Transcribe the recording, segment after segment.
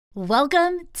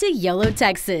Welcome to YOLO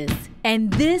Texas, and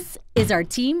this is our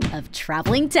team of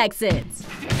traveling Texans.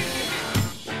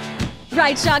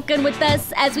 Ride shotgun with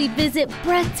us as we visit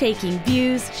breathtaking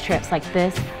views. Trips like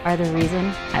this are the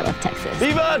reason I love Texas.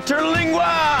 Viva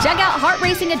Terlingua! Check out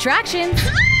heart-racing attractions.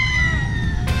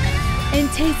 And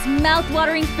taste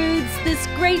mouth-watering foods this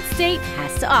great state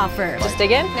has to offer. Just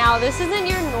dig in. Now, this isn't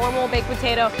your normal baked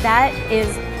potato. That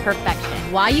is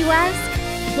perfection. Why, you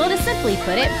ask? Well, to simply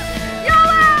put it,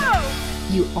 YOLO!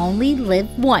 you only live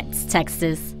once,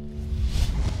 Texas.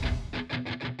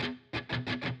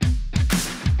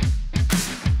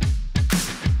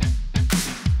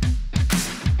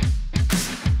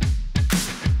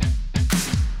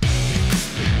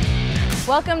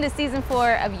 Welcome to Season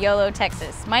 4 of YOLO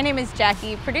Texas. My name is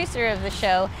Jackie, producer of the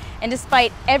show, and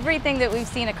despite everything that we've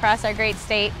seen across our great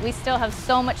state, we still have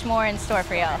so much more in store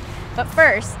for y'all. But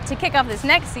first, to kick off this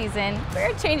next season,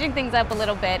 we're changing things up a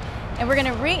little bit, and we're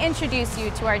gonna reintroduce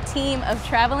you to our team of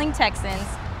traveling Texans,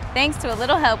 thanks to a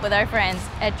little help with our friends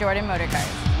at Jordan Motorcars.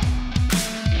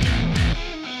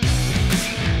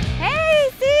 Hey,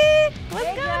 C! What's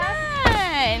going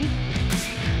on?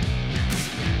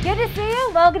 Good to see you.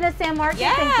 Welcome to San Marcos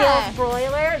Yeah. and Jill's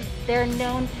Broiler. They're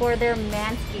known for their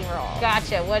Mansky roll.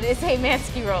 Gotcha. What is a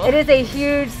Mansky roll? It is a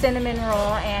huge cinnamon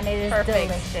roll and it is Perfect.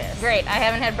 delicious. Great. I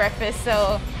haven't had breakfast,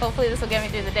 so hopefully this will get me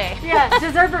through the day. Yeah,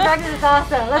 dessert for breakfast is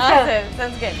awesome. Let's go. Awesome.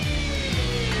 Sounds good.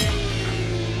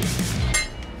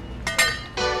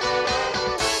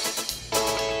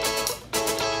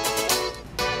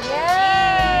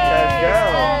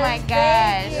 Let's Oh my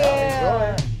gosh.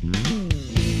 go.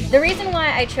 The reason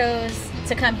why I chose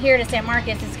to come here to San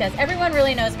Marcos is because everyone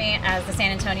really knows me as the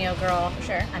San Antonio girl.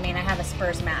 Sure. I mean, I have a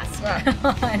Spurs mask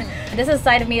on. This is a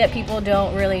side of me that people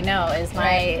don't really know is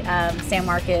my San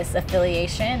Marcos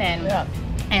affiliation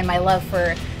and my love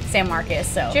for San Marcos.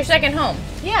 So It's your second home.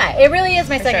 yeah, it really is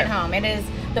my For second sure. home. It is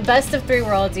the best of three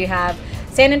worlds. You have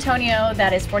San Antonio,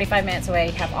 that is 45 minutes away.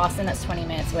 You have Austin, that's 20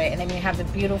 minutes away. And then you have the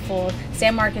beautiful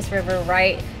San Marcos River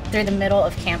right through the middle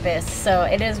of campus. So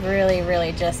it is really,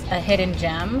 really just a hidden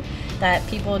gem that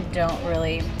people don't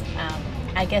really,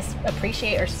 I guess,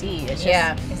 appreciate or see. It's just,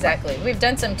 Yeah, exactly. We've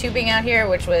done some tubing out here,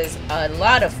 which was a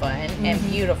lot of fun and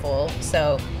beautiful.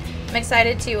 So I'm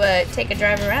excited to take a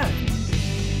drive around.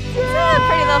 Yeah,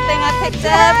 pretty little thing I picked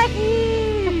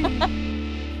up.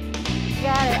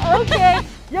 Got it. Okay.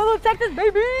 YOLO Texas,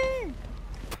 baby!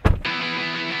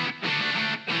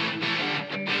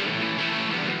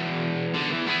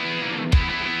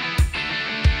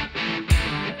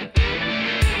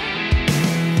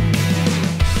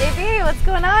 JB, what's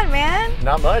going on, man?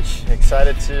 Not much.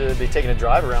 Excited to be taking a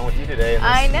drive around with you today in this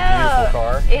I know. beautiful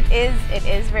car. It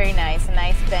is very nice. A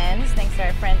nice Benz, thanks to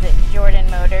our friends at Jordan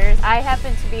Motors. I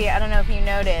happen to be, I don't know if you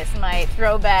noticed, my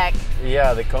throwback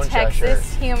Yeah, the Concha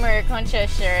Texas shirt. humor Concha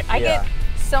shirt. I Yeah. get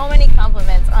so many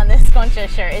compliments on this Concha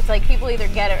shirt. It's like people either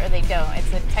get it or they don't.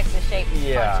 It's a Texas shaped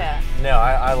Yeah. Concha. No,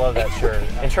 I love that shirt.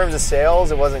 In terms of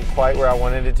sales, it wasn't quite where I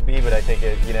wanted it to be, but I think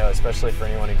it, you know, especially for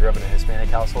anyone who grew up in a Hispanic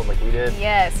household like we did,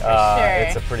 Yes, for sure.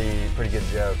 it's a pretty good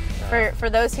joke. For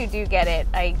those who do get it,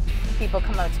 people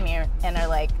come up to me and are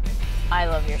like, "I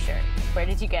love your shirt. Where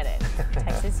did you get it?"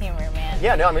 Texas humor, man.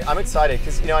 Yeah, no, I'm excited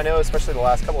because, you know, I know especially the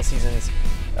last couple of seasons,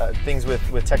 things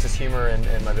with Texas humor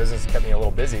and my business kept me a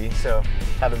little busy, so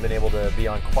haven't been able to be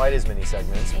on quite as many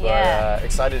segments, but Yeah.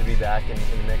 excited to be back in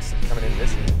the mix coming into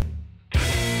this season.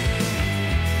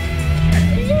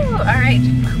 Ooh, all right,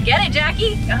 get it,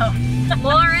 Jackie. Oh,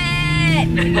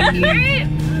 Lauren. Hear it?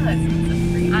 Oh, that sounds so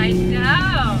pretty. I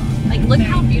know. Like, look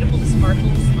how beautiful the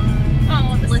sparkles are.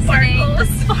 Oh, the Glistening. sparkles. The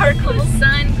sparkles. The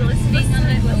sun glistening on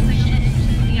the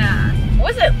ocean. Yeah.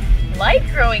 What was it like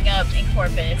growing up in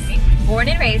Corpus? Born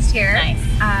and raised here. Nice.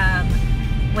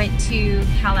 Went to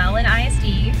Cal Allen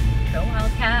ISD. Go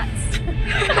Wildcats.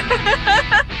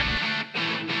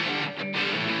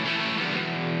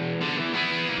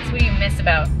 What do you miss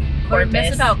about What I Corpus?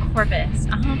 miss about Corpus?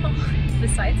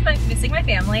 Besides missing my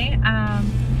family,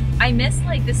 I miss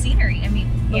like the scenery. I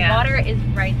mean, the Yeah. water is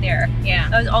right there. Yeah.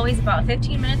 I was always about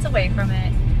 15 minutes away from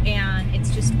it, and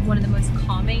it's just one of the most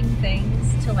calming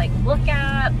things to like look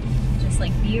at, just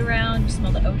like be around, just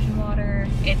smell the ocean water,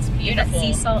 It's that beautiful.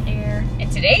 sea salt air. And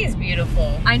today is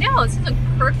beautiful. I know, this is a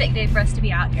perfect day for us to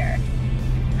be out here.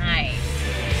 Nice.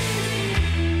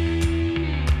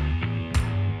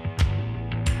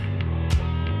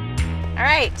 All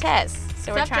right, Tess.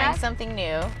 So we're What's up, trying Jack? something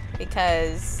new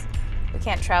because we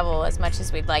can't travel as much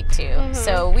as we'd like to.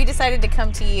 So we decided to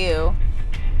come to you,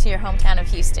 to your hometown of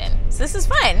Houston. So this is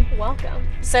fun. Welcome.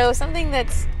 So something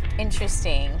that's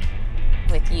interesting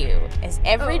with you is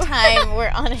every time we're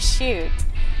on a shoot,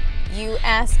 You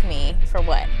ask me for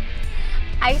what?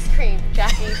 Ice cream,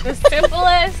 Jackie. The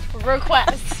simplest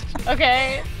request,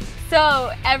 okay?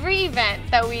 So every event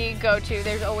that we go to,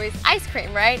 there's always ice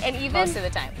cream, right? And even Most of the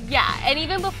time. Yeah, and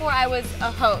even before I was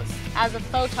a host, as a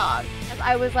photog,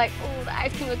 I was like, oh, the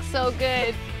ice cream looks so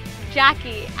good.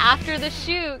 Jackie, after the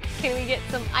shoot, can we get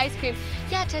some ice cream?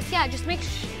 Yeah, Tess, yeah, just make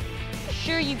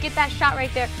sure you get that shot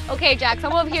right there. Okay, Jack, so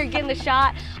I'm over here getting the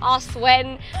shot, all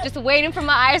sweating, just waiting for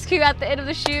my ice cream at the end of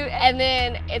the shoot, and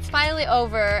then it's finally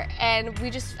over, and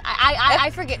we just, I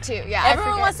forget too. Yeah,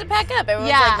 Everyone wants to pack up.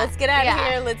 Everyone's like, let's get out of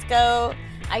here, let's go.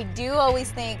 I do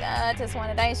always think, Tess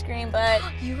wanted ice cream, but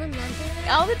you remember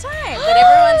that? all the time. But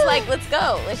everyone's like, let's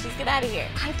go. Let's just get out of here.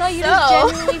 I thought you just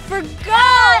genuinely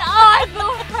forgot. Oh, I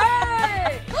feel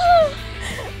hurt.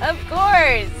 Of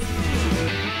course.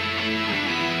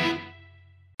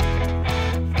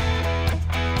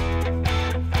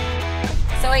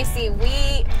 So I see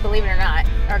we, believe it or not,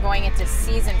 are going into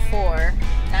season 4.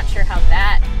 Not sure how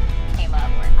that came up.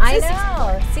 I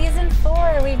know. Season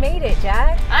 4, we made it,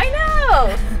 Jack. I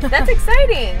know. That's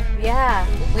exciting. Yeah.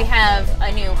 We have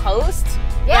a new host,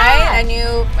 Yeah. right? A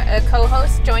new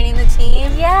co-host joining the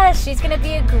team. Yeah, she's going to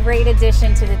be a great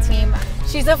addition to the team.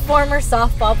 She's a former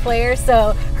softball player,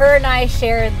 so her and I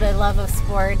share the love of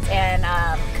sports and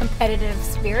competitive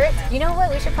spirit. You know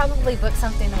what? We should probably book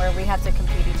something where we have to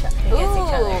compete against each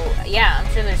other. Yeah,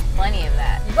 I'm sure there's plenty of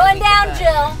that. You're going down,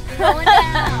 Jill. You're going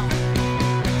down.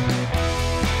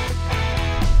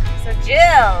 So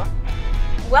Jill,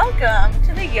 welcome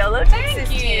to the YOLO Texas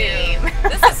team.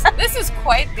 This is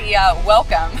quite the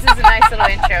welcome. This is a nice little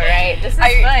intro, right? This is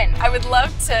fun. I would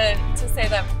love to say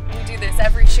that we do this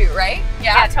every shoot, right?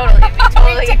 Yeah, totally. We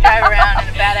totally drive around in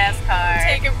a badass car.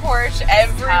 Take a Porsche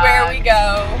everywhere we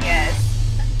go. Yes.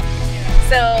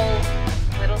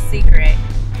 So, little secret,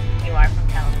 you are from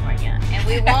California, and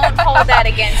we won't hold that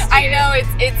against you. I know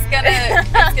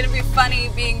it's gonna be funny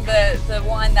being the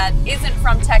one that isn't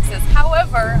from Texas.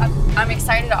 However, I'm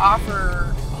excited to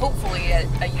offer hopefully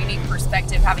a unique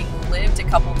perspective, having lived a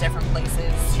couple different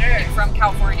places. Sure. From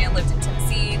California, lived in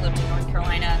Tennessee, lived in North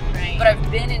Carolina, Right. but I've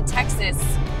been in Texas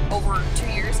over 2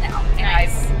 years now, and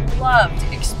Nice. I've loved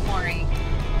exploring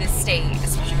this state,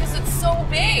 especially because it's so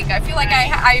big. I feel like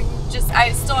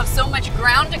I still have so much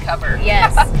ground to cover.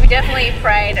 Yes, we definitely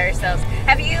pride ourselves.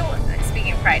 Have you,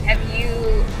 speaking of pride, have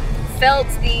you felt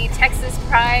the Texas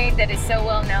pride that is so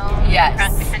well known Yes.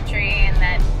 across the country, and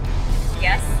that,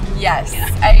 yes? Yes, Yeah.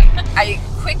 I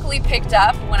quickly picked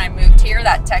up when I moved here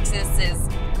that Texas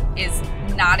is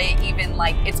not even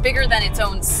like, it's bigger than its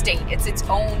own state. It's its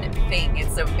own thing.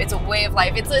 It's a way of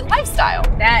life. It's a lifestyle.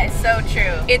 That is so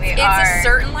true. It's a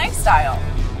certain lifestyle,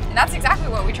 and that's exactly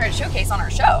what we try to showcase on our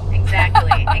show.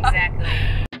 Exactly, exactly.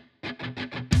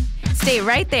 Stay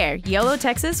right there. YOLO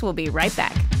Texas will be right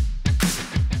back.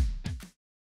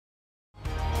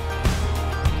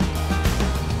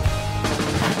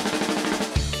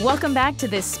 Welcome back to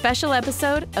this special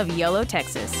episode of YOLO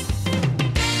Texas.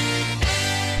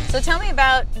 So tell me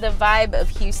about the vibe of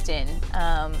Houston,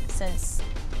 since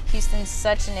Houston's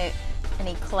such an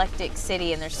eclectic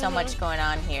city and there's so much going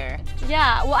on here.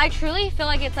 Yeah, well, I truly feel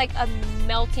like it's like a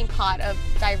melting pot of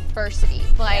diversity.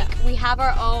 Like, we have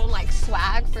our own like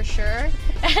swag for sure.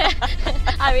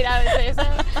 I mean, I would say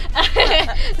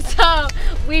so. So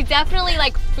we definitely,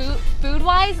 like,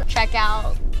 food-wise, check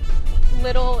out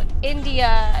Little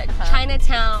India,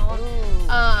 Chinatown.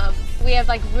 We have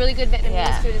like really good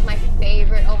Vietnamese food is my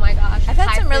favorite. Oh my gosh. I've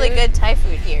had some really good Thai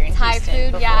food here in Thai Houston food,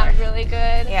 before. yeah, really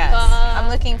good. Yes, I'm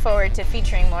looking forward to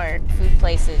featuring more food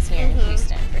places here in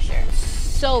Houston for sure.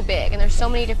 So big, and there's so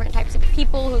many different types of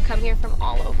people who come here from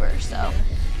all over. So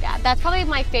yeah, that's probably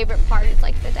my favorite part, is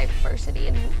like the diversity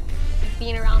and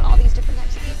being around all these different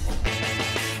types of people.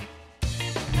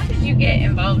 How did you get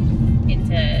involved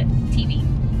into TV?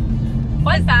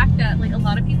 Fun fact that like a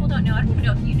lot of people don't know, I don't even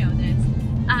know if you know this,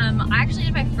 I actually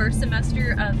did my first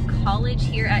semester of college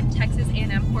here at Texas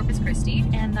A&M Corpus Christi,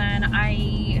 and then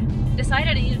I decided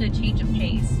I needed a change of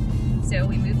pace. So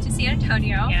we moved to San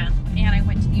Antonio, and I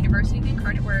went to the University of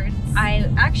Incarnate Word.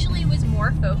 I actually was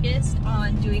more focused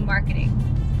on doing marketing.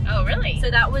 Oh, really? So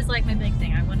that was like my big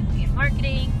thing. I wanted to be in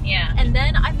marketing. Yeah. And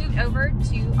then I moved over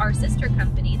to our sister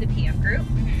company, the PM Group.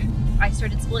 I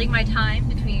started splitting my time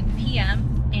between PM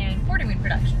and Quartermoon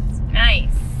Productions.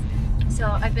 Nice. So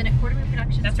I've been at Quartermoon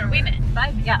Productions. That's where we met.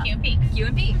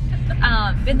 QMP.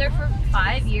 Been there for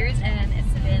 5 years, and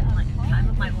it's been like the time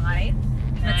of my life.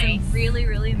 Met some really,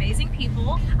 really amazing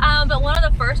people. But one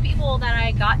of the first people that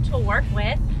I got to work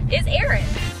with is Aerin.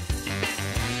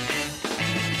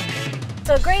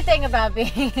 So the great thing about being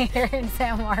here in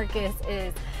San Marcos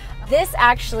is This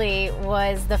actually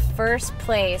was the first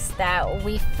place that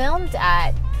we filmed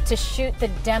at to shoot the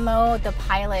demo, the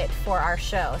pilot for our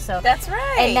show. So That's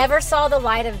right. it never saw the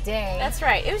light of day. That's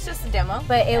right. It was just a demo.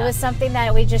 But it was something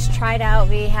that we just tried out.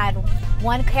 We had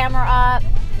one camera up,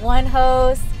 one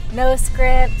host, no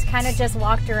script, kind of just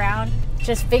walked around,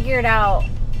 just figured out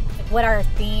what our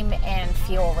theme and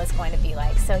feel was going to be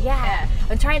like. So yeah,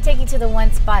 I'm trying to take you to the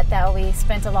one spot that we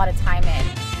spent a lot of time in.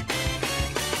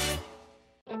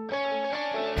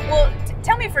 Well,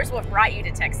 tell me first what brought you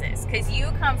to Texas, because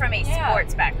you come from a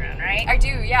sports background, right? I do,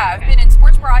 yeah. I've been in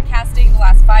sports broadcasting the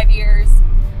last 5 years,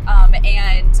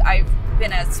 and I've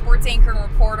been a sports anchor and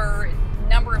reporter at a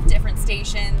number of different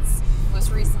stations,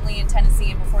 most recently in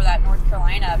Tennessee and before that North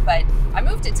Carolina. But I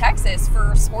moved to Texas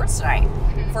for Sports Tonight,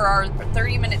 for our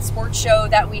 30-minute sports show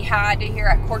that we had here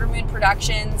at Quarter Moon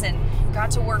Productions, and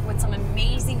got to work with some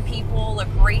amazing people, a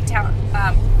great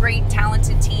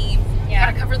talented team.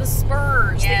 Got to cover the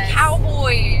Spurs, the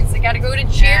Cowboys. I got to go to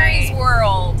Jerry's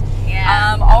World.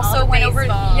 Also went over.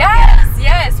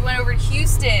 Went over to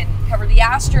Houston, covered the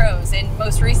Astros, and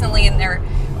most recently in their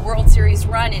World Series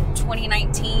run in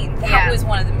 2019. That was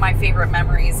one of my favorite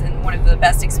memories and one of the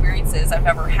best experiences I've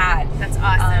ever had. That's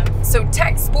awesome. So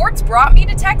tech sports brought me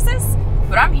to Texas,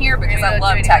 but I'm here because I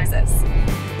love Texas.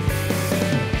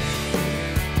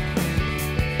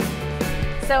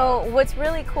 So what's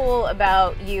really cool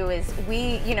about you is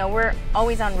we're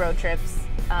always on road trips,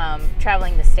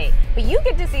 traveling the state, but you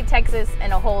get to see Texas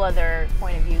in a whole other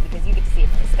point of view because you get to see it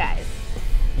from the skies.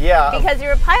 Yeah. Because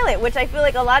you're a pilot, which I feel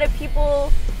like a lot of people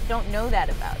don't know that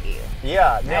about you.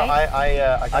 Yeah, no, right?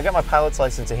 I got my pilot's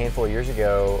license a handful of years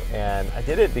ago, and I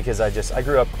did it because I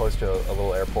grew up close to a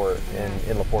little airport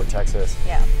in LaPorte, Texas.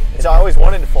 Yeah. And so I always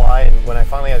wanted to fly, and when I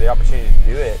finally had the opportunity to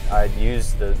do it, I'd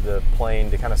use the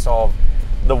plane to kind of solve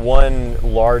the one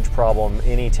large problem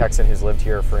any Texan who's lived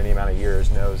here for any amount of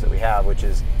years knows that we have, which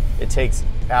is it takes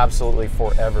absolutely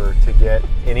forever to get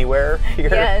anywhere here.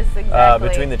 Yes, exactly.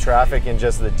 Between the traffic and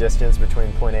just the distance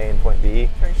between point A and point B.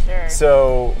 For sure.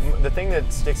 So the thing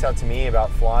that sticks out to me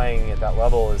about flying at that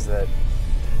level is that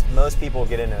most people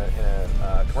get in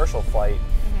a commercial flight,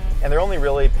 and they're only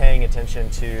really paying attention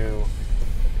to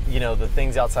the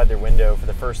things outside their window for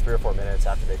the first 3 or 4 minutes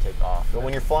after they take off. But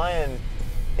when you're flying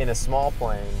in a small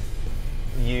plane,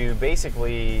 you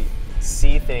basically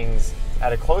see things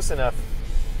at a close enough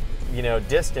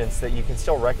distance that you can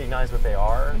still recognize what they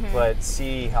are, but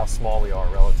see how small we are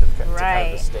relative to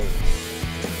kind of the state.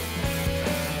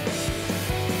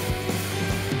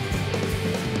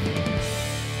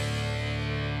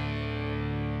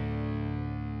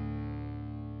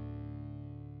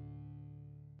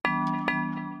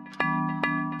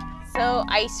 So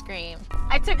ice cream.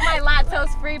 I took my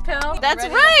lactose-free pill. That's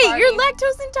right. You're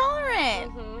lactose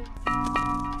intolerant.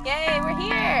 Yay, we're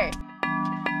here.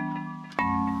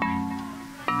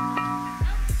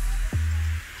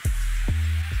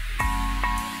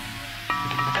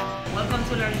 Welcome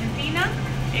to Argentina.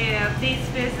 This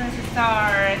business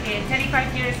started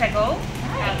 35 years ago.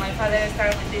 My father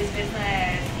started with this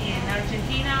business in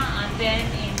Argentina and then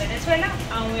in Venezuela,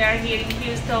 and we are here in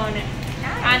Houston.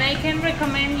 And I can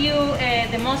recommend you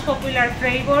the most popular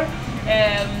flavor,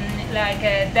 like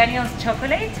Daniel's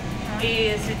chocolate,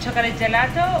 is chocolate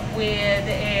gelato with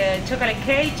chocolate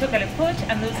cake, chocolate fudge,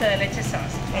 and dulce de leche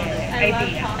sauce. I love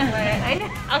chocolate. I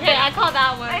know. Okay, I call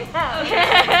that one. I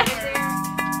know.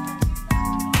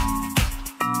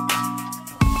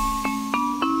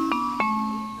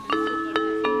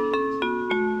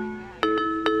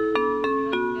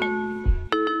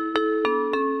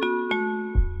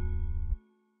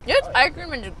 This ice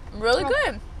cream is really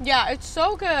good. Yeah, it's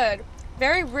so good.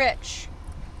 Very rich.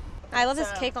 I love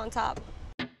this cake on top.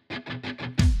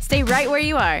 Stay right where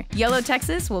you are. YOLO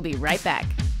Texas will be right back.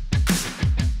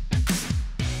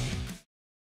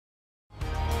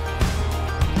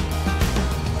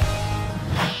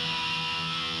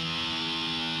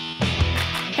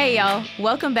 Hey y'all,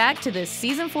 welcome back to the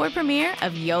season 4 premiere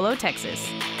of YOLO Texas.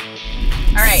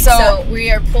 All right, so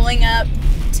we are pulling up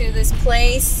to this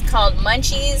place called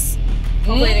Munchies.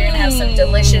 Hopefully they're gonna have some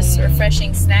delicious,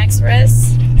 refreshing snacks for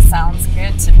us. Sounds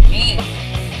good to me.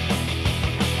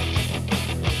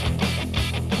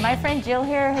 My friend Jill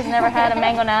here has never had a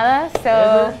mangonada,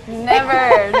 so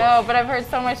never, no, but I've heard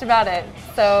so much about it.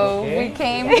 So we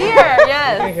came here,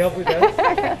 yes. Can I help with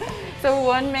that? So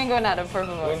one mangonada, por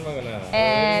favor. One mangonada.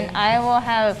 And I will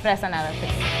have a fresanada,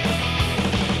 please.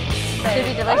 Should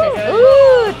be delicious.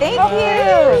 Ooh, thank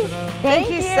you. Thank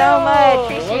you so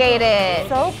much. Appreciate it.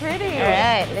 So pretty. All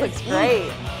right, Looks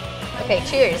great. Okay,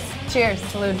 cheers. Cheers.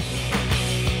 Salud.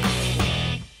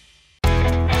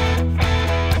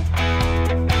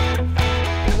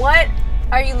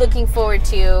 are you looking forward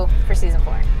to for season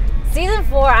 4? Season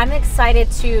 4, I'm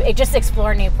excited to just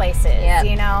explore new places,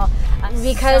 you know,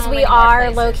 because we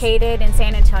are located in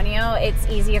San Antonio. It's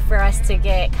easier for us to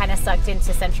get kind of sucked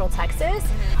into Central Texas.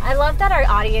 I love that our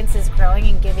audience is growing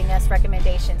and giving us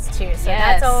recommendations too. So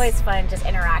that's always fun, just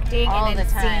interacting and then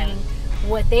seeing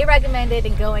what they recommended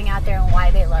and going out there and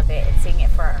why they love it and seeing it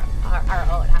for our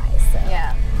own eyes. So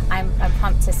I'm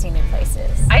pumped to see new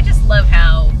places. I just love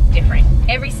how different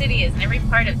every city is and every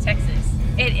part of Texas.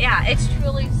 It's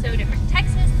truly so different.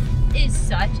 Texas is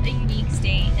such a unique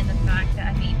state in the fact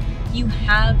that, I mean, you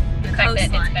have the fact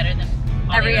that it's better than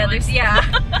every other.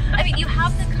 I mean, you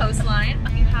have the coastline,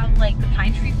 you have like the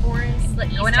pine tree forest,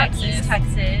 like going out East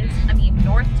Texas. I mean,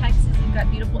 North Texas, you've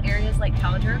got beautiful areas like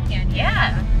Paladuro Canyon.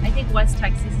 Yeah. I think West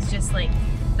Texas is just like,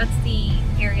 that's the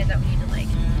area that we need to like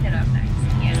hit up next.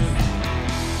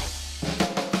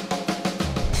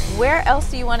 Where else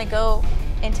do you want to go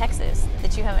in Texas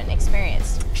that you haven't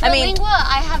experienced? Terlingua,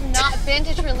 I have not been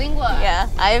to Terlingua. Yeah,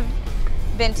 I've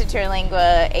been to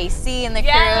Terlingua. AC and the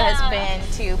crew has been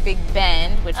to Big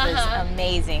Bend, which was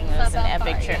amazing. It was an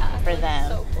epic trip for them.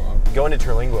 So cool. Going to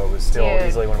Terlingua was still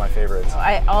easily one of my favorites.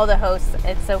 All the hosts,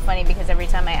 it's so funny because every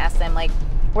time I ask them, like,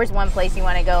 where's one place you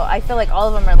want to go? I feel like all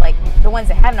of them are like, the ones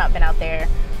that have not been out there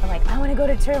are like, I want to go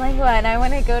to Terlingua and I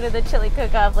want to go to the chili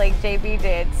cook-off like JB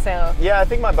did. So yeah, I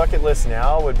think my bucket list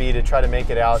now would be to try to make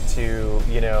it out to,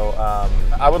 you know,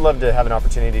 I would love to have an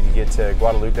opportunity to get to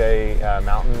Guadalupe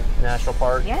Mountain National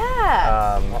Park.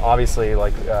 Yeah. Obviously,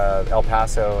 like El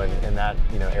Paso and that,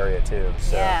 you know, area too.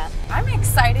 So. Yeah. I'm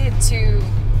excited to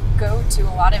go to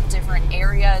a lot of different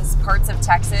areas, parts of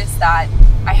Texas that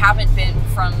I haven't been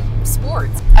from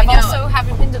sports. I also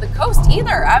haven't been to the coast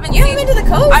either. I haven't been to the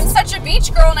coast? I'm such a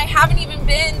beach girl and I haven't even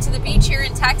been to the beach here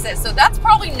in Texas. So that's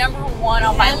probably #1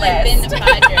 on my list. I haven't been to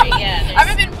Padre, I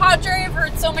haven't been Padre. I've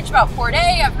heard so much about Port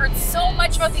A. I've heard so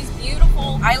much about these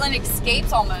beautiful island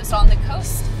escapes almost on the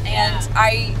coast. And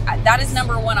that is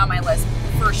 #1 on my list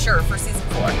for sure for season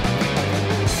 4.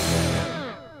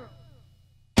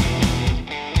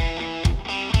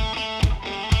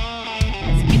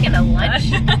 Speaking of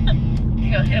lunch,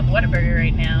 I'm go hit up Whataburger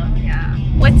right now. Yeah.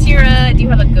 What's your, do you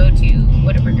have a go-to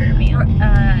Whataburger meal?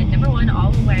 #1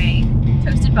 all the way,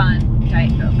 toasted bun,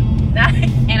 Diet Coke.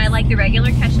 And I like the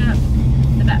regular ketchup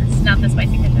the best, not the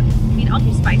spicy ketchup. I mean, I'll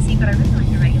do spicy, but I really like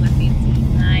the regular fancy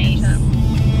ketchup.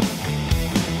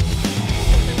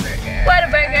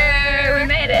 Whataburger! We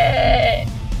made it!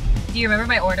 Do you remember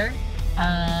my order?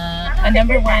 A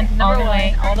 #1 all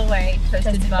the way,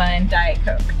 toasted bun, Diet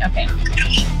Coke. Okay.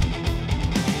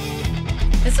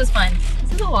 This was fun.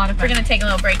 This is a lot of fun. We're gonna take a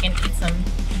little break and eat some.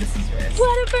 This is yours.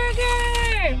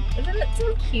 Whataburger! Isn't it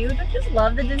so cute? I just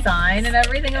love the design and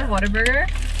everything of Whataburger.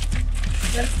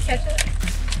 Let's ketchup.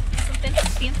 Some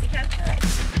fancy ketchup.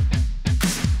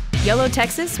 YOLO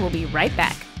Texas will be right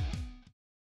back.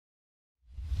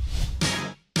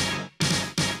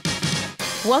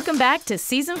 Welcome back to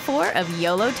season 4 of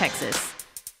YOLO Texas.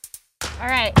 All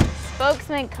right,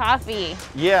 Spokesman Coffee.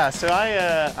 Yeah, so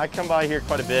I come by here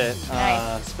quite a bit,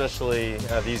 Nice. especially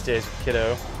these days with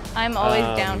kiddo. I'm always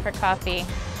down for coffee.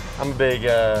 I'm a big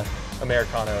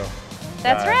Americano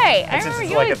That's guy. right. And since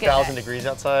it's like 1,000 degrees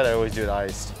outside, I always do it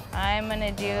iced. I'm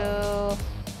gonna do,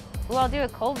 I'll do a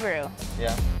cold brew.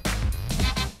 Yeah.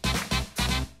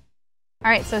 All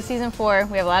right, so season 4,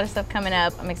 we have a lot of stuff coming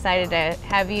up. I'm excited to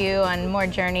have you on more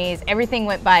journeys. Everything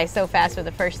went by so fast with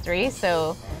the first 3,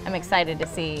 so I'm excited to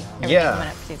see everything coming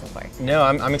up for season 4. No,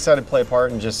 I'm excited to play a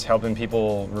part in just helping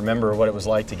people remember what it was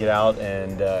like to get out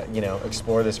and you know,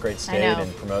 explore this great state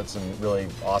and promote some really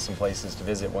awesome places to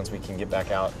visit once we can get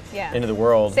back out into the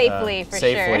world safely,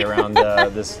 safely around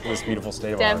this beautiful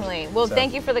state of ours. Definitely. Well,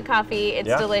 thank you for the coffee.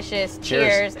 It's delicious.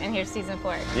 Cheers, and here's season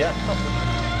 4. Yeah.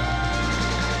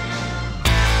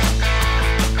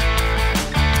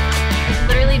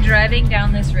 Literally driving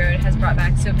down this road has brought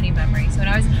back so many memories. When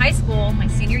I was in high school, my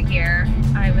senior year,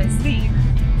 I was the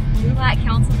LULAC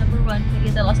Council #1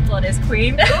 Feria de los Flores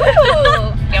queen. Ooh!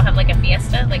 Y'all have like a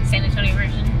fiesta, like San Antonio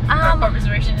version, or Corpus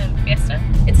version of fiesta?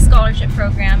 It's a scholarship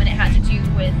program and it had to do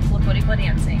with Floporico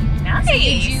dancing. Nice! So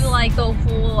you do like the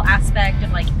whole aspect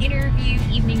of like interview,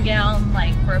 evening gown,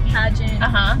 like for a pageant.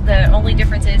 The only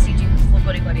difference is you do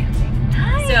Floporico dancing.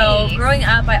 Nice. So growing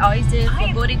up, I always did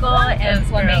Floporico and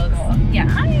flamenco. Yeah.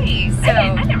 Nice. So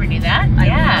I never knew that.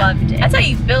 I loved it. That's how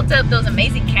you built up those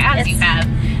amazing calves you have.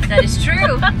 That is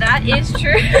true. That is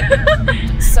true.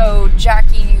 So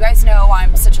Jackie, you guys know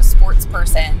I'm such a sports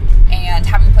person, and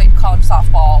having played college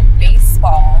softball,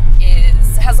 baseball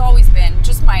has always been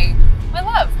just my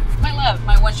love,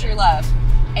 my one true love.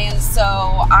 And so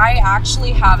I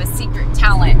actually have a secret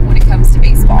talent when it comes to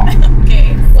baseball.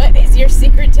 Okay, what is your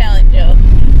secret talent, Jill?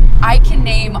 I can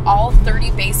name all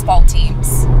 30 baseball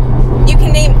teams. You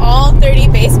can name all 30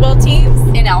 baseball teams?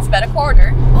 In alphabetical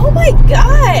order. Oh my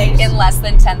gosh! In less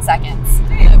than 10 seconds.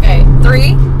 Okay.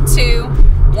 3, 2,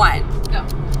 1. Go.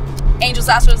 Angels,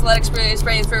 Astros, Athletics, Braves,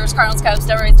 Brewers, Cardinals, Cubs,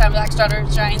 Devils, Diamondbacks,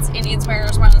 Dodgers, Giants, Indians,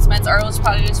 Mariners, Marlins, Mets, Orioles,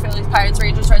 Padres, Phillies, Pirates,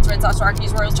 Rangers, Reds, Red Sox,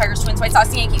 Rockies, Royals, Tigers, Twins, White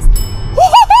Sox, Yankees.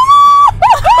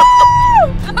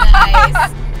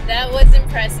 Nice. That was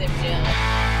impressive, Jill.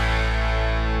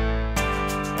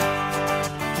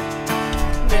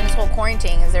 During this whole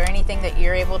quarantine, is there anything that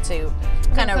you're able to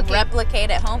kind of cooking.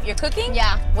 replicate at home? You're cooking?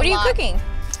 Yeah. What are you cooking?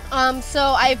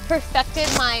 So I perfected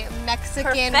my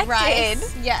Mexican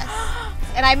rice. Yes.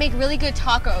 And I make really good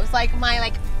tacos. Like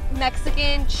my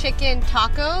Mexican chicken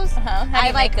tacos. How do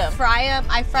you make them? Fry them.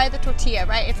 I fry the tortilla,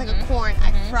 right? It's like a corn.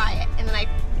 I fry it and then I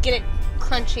get it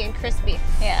crunchy and crispy.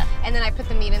 Yeah. And then I put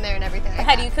the meat in there and everything.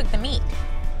 How do you cook the meat?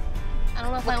 I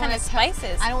don't know if What kind of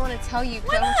spices? I don't want to tell you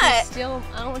because I don't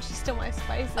want you to steal my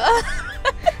spices.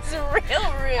 It's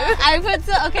real rude. I put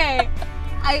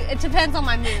it depends on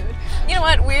my mood. You know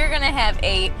what? We're gonna have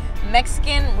a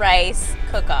Mexican rice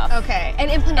cook-off. Okay. And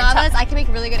empanadas, I can make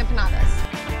really good empanadas.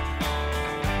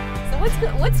 So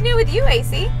what's new with you,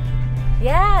 AC?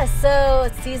 Yeah,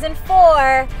 so season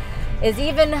 4 is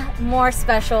even more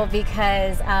special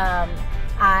because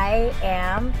I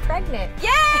am pregnant. Yay!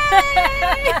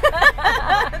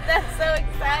 That's so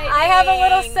exciting. I have a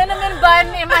little cinnamon bun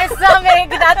in my stomach,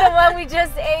 not the one we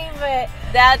just ate, but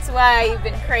that's why you've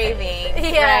been craving,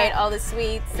 Yeah. right? All the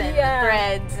sweets and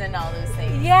breads and all those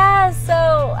things. yeah,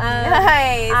 so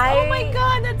Nice. Oh my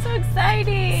God, that's so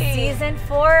exciting. Season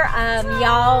 4,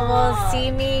 y'all will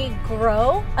see me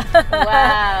grow.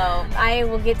 Wow. I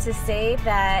will get to say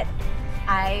that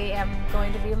I am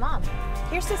going to be a mom.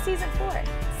 Here's to season 4.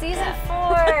 Season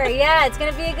 4, yeah, it's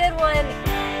gonna be a good one.